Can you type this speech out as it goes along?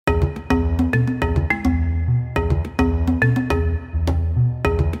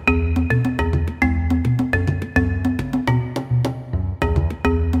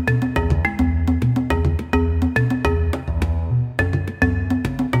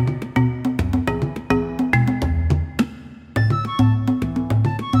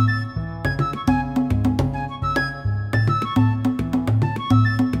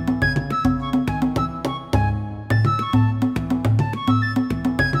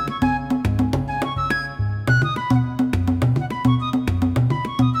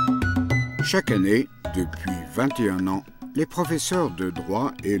Chaque année, depuis 21 ans, les professeurs de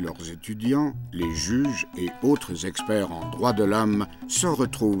droit et leurs étudiants, les juges et autres experts en droits de l'homme se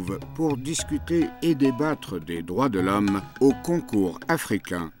retrouvent pour discuter et débattre des droits de l'homme au concours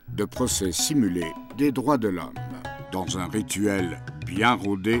africain de procès simulé des droits de l'homme. Dans un rituel bien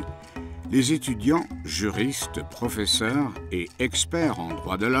rodé, les étudiants, juristes, professeurs et experts en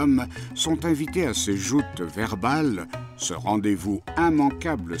droits de l'homme sont invités à ces joutes verbales, ce rendez-vous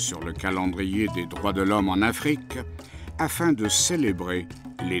immanquable sur le calendrier des droits de l'homme en Afrique, afin de célébrer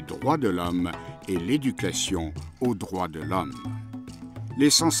les droits de l'homme et l'éducation aux droits de l'homme.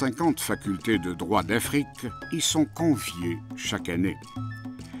 Les 150 facultés de droit d'Afrique y sont conviées chaque année.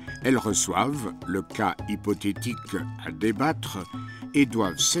 Elles reçoivent le cas hypothétique à débattre et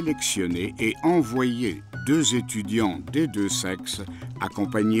doivent sélectionner et envoyer 2 étudiants des 2 sexes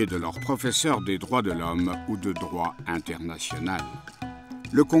accompagnés de leurs professeurs des droits de l'homme ou de droit international.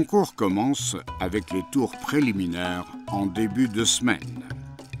 Le concours commence avec les tours préliminaires en début de semaine.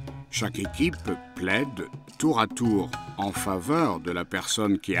 Chaque équipe plaide tour à tour en faveur de la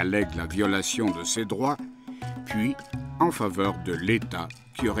personne qui allègue la violation de ses droits, puis en faveur de l'État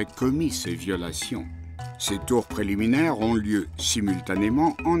qui aurait commis ces violations. Ces tours préliminaires ont lieu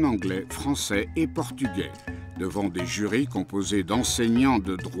simultanément en anglais, français et portugais, devant des jurys composés d'enseignants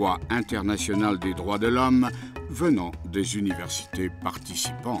de droit international des droits de l'homme venant des universités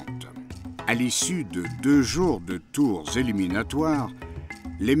participantes. À l'issue de 2 jours de tours éliminatoires,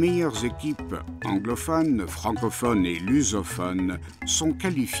 les meilleures équipes anglophones, francophones et lusophones sont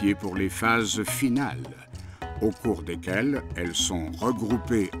qualifiées pour les phases finales, au cours desquelles elles sont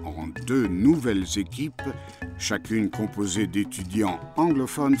regroupées en 2 nouvelles équipes, chacune composée d'étudiants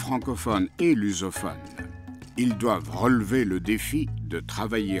anglophones, francophones et lusophones. Ils doivent relever le défi de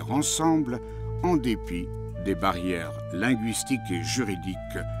travailler ensemble en dépit des barrières linguistiques et juridiques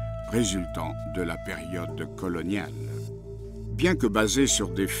résultant de la période coloniale. Bien que basé sur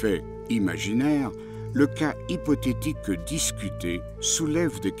des faits imaginaires, le cas hypothétique discuté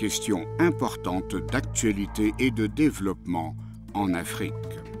soulève des questions importantes d'actualité et de développement en Afrique.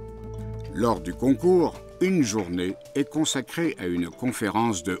 Lors du concours, une journée est consacrée à une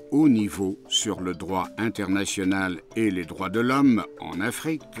conférence de haut niveau sur le droit international et les droits de l'homme en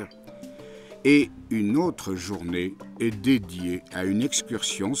Afrique, et une autre journée est dédiée à une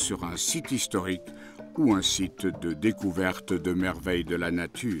excursion sur un site historique ou un site de découverte de merveilles de la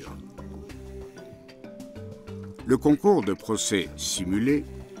nature. Le concours de procès simulé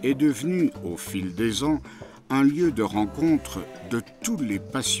est devenu, au fil des ans, un lieu de rencontre de tous les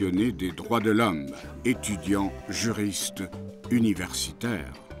passionnés des droits de l'homme, étudiants, juristes,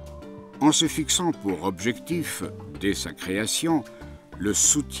 universitaires. En se fixant pour objectif, dès sa création, le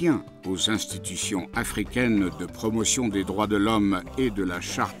soutien aux institutions africaines de promotion des droits de l'homme et de la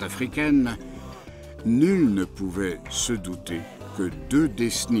Charte africaine, nul ne pouvait se douter que 2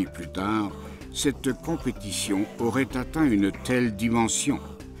 décennies plus tard, cette compétition aurait atteint une telle dimension,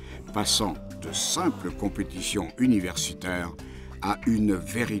 passant de simple compétition universitaire à une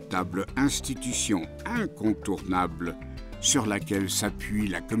véritable institution incontournable sur laquelle s'appuie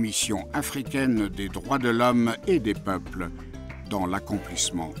la Commission africaine des droits de l'homme et des peuples dans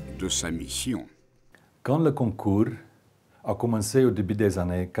l'accomplissement de sa mission. Quand le concours a commencé au début des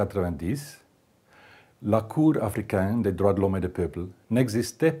années 90, la Cour africaine des droits de l'homme et des peuples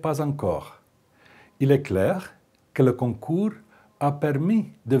n'existait pas encore. Il est clair que le concours a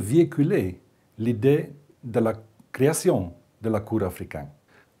permis de véhiculer l'idée de la création de la Cour africaine.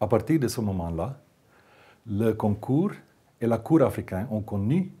 À partir de ce moment-là, le concours et la Cour africaine ont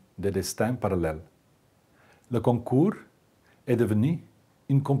connu des destins parallèles. Le concours est devenu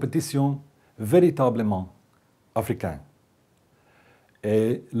une compétition véritablement africaine.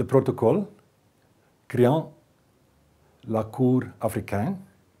 Et le protocole créant la Cour africaine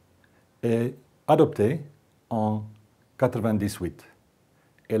est adopté en 1998.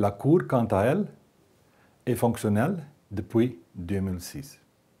 Et la Cour, quant à elle, est fonctionnelle depuis 2006.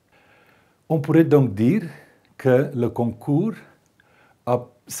 On pourrait donc dire que le concours a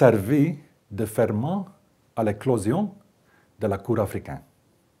servi de ferment à l'éclosion de la Cour africaine.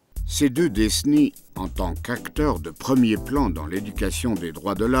 Ces 2 décennies, en tant qu'acteurs de premier plan dans l'éducation des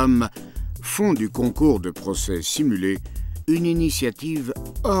droits de l'homme, font du concours de procès simulé une initiative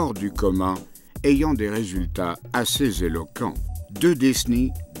hors du commun ayant des résultats assez éloquents. 2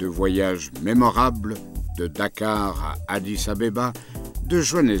 décennies de voyages mémorables de Dakar à Addis Abeba, de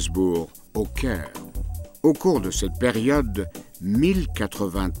Johannesburg au Caire. Au cours de cette période,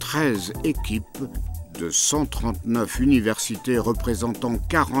 1093 équipes de 139 universités représentant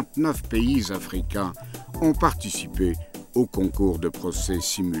 49 pays africains ont participé au concours de procès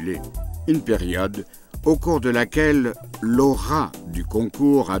simulé. Une période au cours de laquelle l'aura du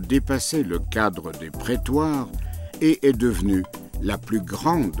concours a dépassé le cadre des prétoires et est devenue la plus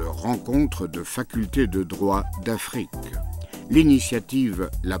grande rencontre de facultés de droit d'Afrique. L'initiative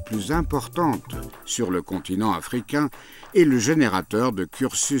la plus importante sur le continent africain est le générateur de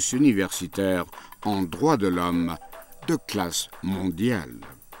cursus universitaires en droit de l'homme de classe mondiale.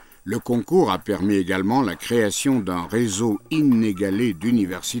 Le concours a permis également la création d'un réseau inégalé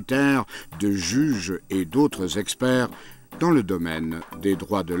d'universitaires, de juges et d'autres experts dans le domaine des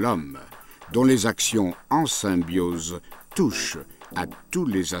droits de l'homme, dont les actions en symbiose touchent à tous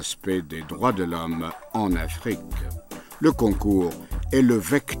les aspects des droits de l'homme en Afrique. Le concours est le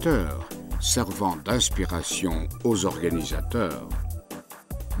vecteur servant d'inspiration aux organisateurs.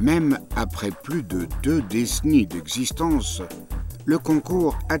 Même après plus de 2 décennies d'existence, le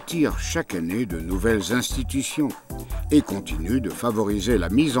concours attire chaque année de nouvelles institutions et continue de favoriser la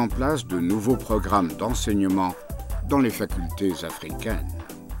mise en place de nouveaux programmes d'enseignement dans les facultés africaines.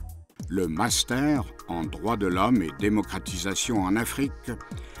 Le master en droits de l'homme et démocratisation en Afrique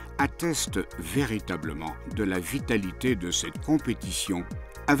atteste véritablement de la vitalité de cette compétition.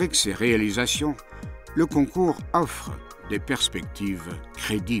 Avec ses réalisations, le concours offre des perspectives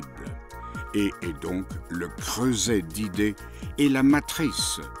crédibles et est donc le creuset d'idées et la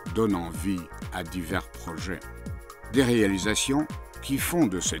matrice donnant vie à divers projets. Des réalisations qui font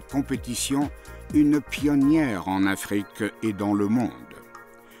de cette compétition une pionnière en Afrique et dans le monde.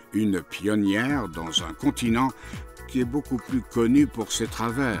 Une pionnière dans un continent qui est beaucoup plus connu pour ses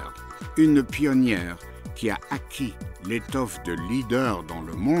travers. Une pionnière qui a acquis l'étoffe de leader dans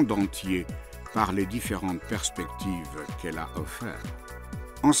le monde entier par les différentes perspectives qu'elle a offertes.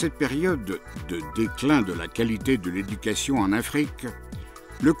 En cette période de déclin de la qualité de l'éducation en Afrique,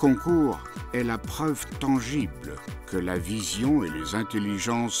 le concours est la preuve tangible que la vision et les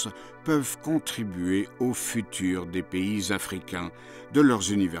intelligences peuvent contribuer au futur des pays africains, de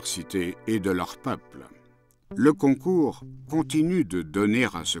leurs universités et de leurs peuples. Le concours continue de donner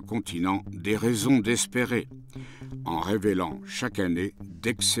à ce continent des raisons d'espérer, en révélant chaque année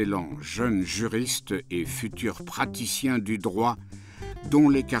d'excellents jeunes juristes et futurs praticiens du droit dont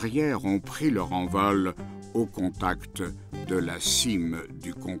les carrières ont pris leur envol au contact de la cime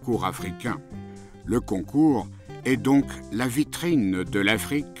du concours africain. Le concours est donc la vitrine de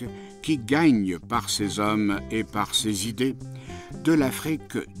l'Afrique qui gagne par ses hommes et par ses idées, de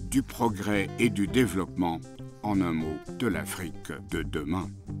l'Afrique du progrès et du développement, en un mot, de l'Afrique de demain.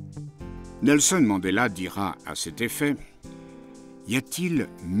 Nelson Mandela dira à cet effet « Y a-t-il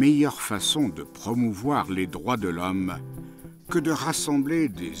meilleure façon de promouvoir les droits de l'homme que de rassembler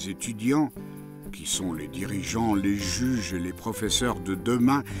des étudiants qui sont les dirigeants, les juges et les professeurs de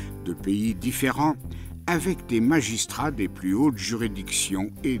demain de pays différents, avec des magistrats des plus hautes juridictions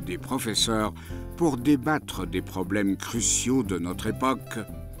et des professeurs pour débattre des problèmes cruciaux de notre époque,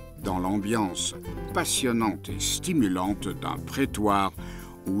 dans l'ambiance passionnante et stimulante d'un prétoire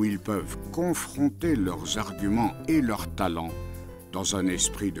où ils peuvent confronter leurs arguments et leurs talents dans un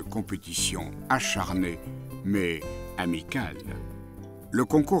esprit de compétition acharné mais amical. Le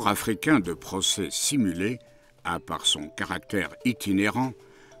concours africain de procès simulé a, par son caractère itinérant,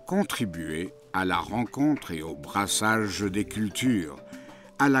 contribué à la rencontre et au brassage des cultures,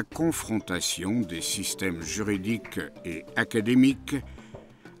 à la confrontation des systèmes juridiques et académiques,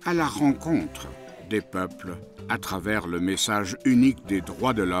 à la rencontre des peuples à travers le message unique des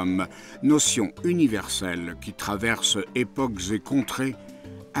droits de l'homme, notion universelle qui traverse époques et contrées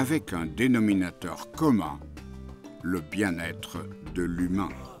avec un dénominateur commun, le bien-être de l'humain.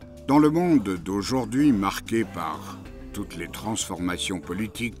 Dans le monde d'aujourd'hui marqué par toutes les transformations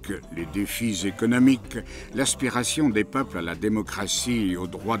politiques, les défis économiques, l'aspiration des peuples à la démocratie et aux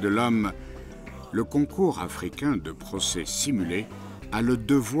droits de l'homme, le concours africain de procès simulé a le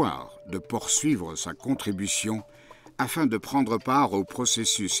devoir de poursuivre sa contribution afin de prendre part au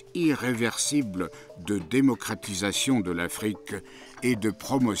processus irréversible de démocratisation de l'Afrique et de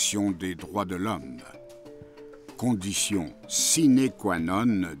promotion des droits de l'homme. Condition sine qua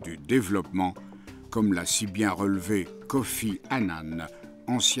non du développement, comme l'a si bien relevé Kofi Annan,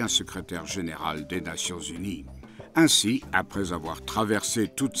 ancien secrétaire général des Nations Unies. Ainsi, après avoir traversé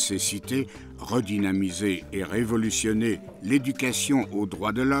toutes ces cités, redynamisé et révolutionné l'éducation aux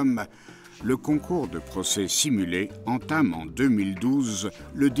droits de l'homme, le concours de procès simulé entame en 2012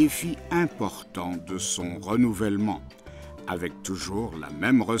 le défi important de son renouvellement, avec toujours la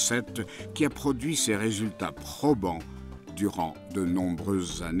même recette qui a produit ses résultats probants durant de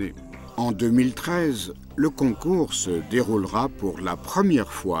nombreuses années. En 2013, le concours se déroulera pour la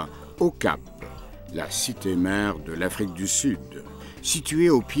première fois au Cap, la cité-mère de l'Afrique du Sud, Situé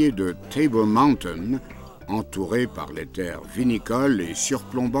au pied de Table Mountain, entouré par les terres vinicoles et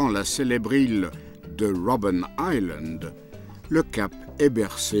surplombant la célèbre île de Robben Island, le Cap est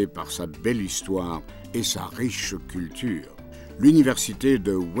bercé par sa belle histoire et sa riche culture. L'université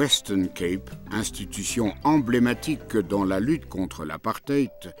de Western Cape, institution emblématique dans la lutte contre l'apartheid,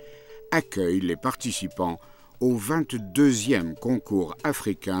 accueille les participants au 22e Concours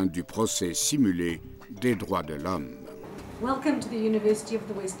africain du Procès Simulé des droits de l'homme. Welcome to the University of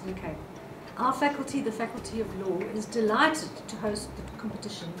the Western Cape. Our faculty, the Faculty of Law, is delighted to host the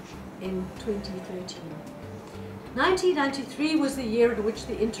competition in 2013. 1993 was the year in which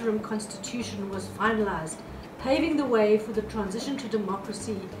the interim constitution was finalized, paving the way for the transition to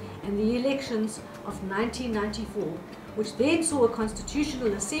democracy and the elections of 1994, which then saw a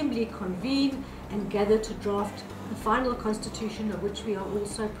constitutional assembly convene and gather to draft the final constitution of which we are all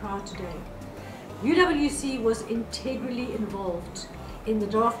so proud today. UWC was integrally involved in the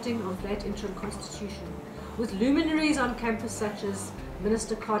drafting of that interim constitution, with luminaries on campus such as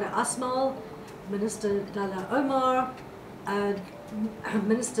Minister Kader Asmal, Minister Dalla Omar,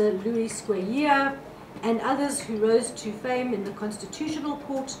 Minister Louis Squayia, and others who rose to fame in the Constitutional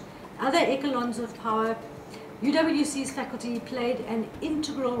Court, other echelons of power. UWC's faculty played an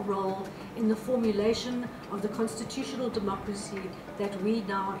integral role in the formulation of the constitutional democracy that we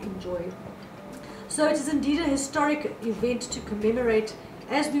now enjoy. So it is indeed a historic event to commemorate,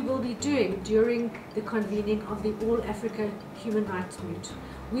 as we will be doing during the convening of the All Africa Human Rights Moot.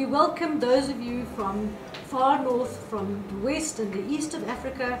 We welcome those of you from far north, from the west and the east of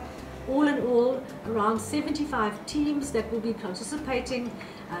Africa, all in all around 75 teams that will be participating,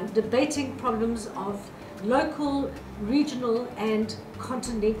 debating problems of local, regional and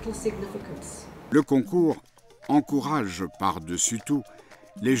continental significance. Le concours encourage par-dessus tout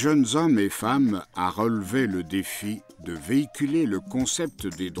les jeunes hommes et femmes à relever le défi de véhiculer le concept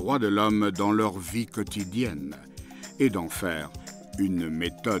des droits de l'homme dans leur vie quotidienne et d'en faire une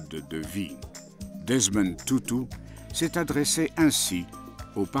méthode de vie. Desmond Tutu s'est adressé ainsi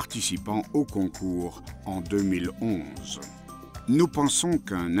aux participants au concours en 2011. Nous pensons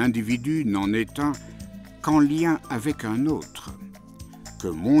qu'un individu n'en est un qu'en lien avec un autre, que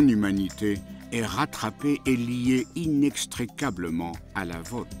mon humanité est rattrapée et liée inextricablement à la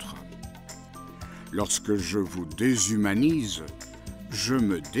vôtre. Lorsque je vous déshumanise, je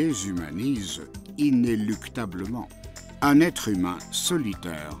me déshumanise inéluctablement. Un être humain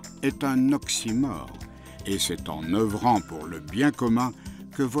solitaire est un oxymore, et c'est en œuvrant pour le bien commun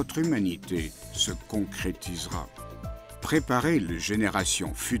que votre humanité se concrétisera. Préparer les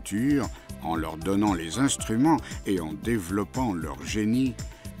générations futures en leur donnant les instruments et en développant leur génie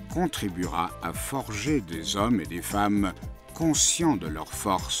contribuera à forger des hommes et des femmes conscients de leurs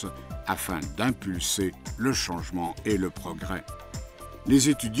forces afin d'impulser le changement et le progrès. Les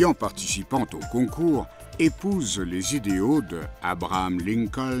étudiants participant au concours épousent les idéaux de Abraham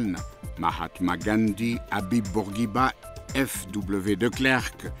Lincoln, Mahatma Gandhi, Habib Bourguiba, F.W. de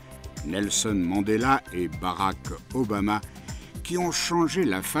Klerk, Nelson Mandela et Barack Obama, qui ont changé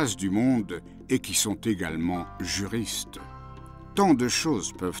la face du monde et qui sont également juristes. Tant de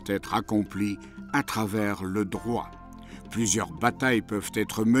choses peuvent être accomplies à travers le droit. Plusieurs batailles peuvent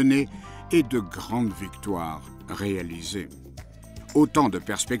être menées et de grandes victoires réalisées. Autant de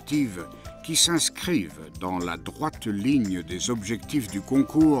perspectives qui s'inscrivent dans la droite ligne des objectifs du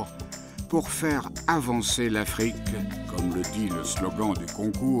concours pour faire avancer l'Afrique, comme le dit le slogan du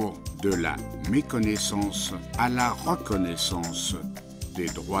concours, de la méconnaissance à la reconnaissance des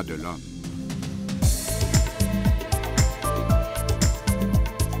droits de l'homme.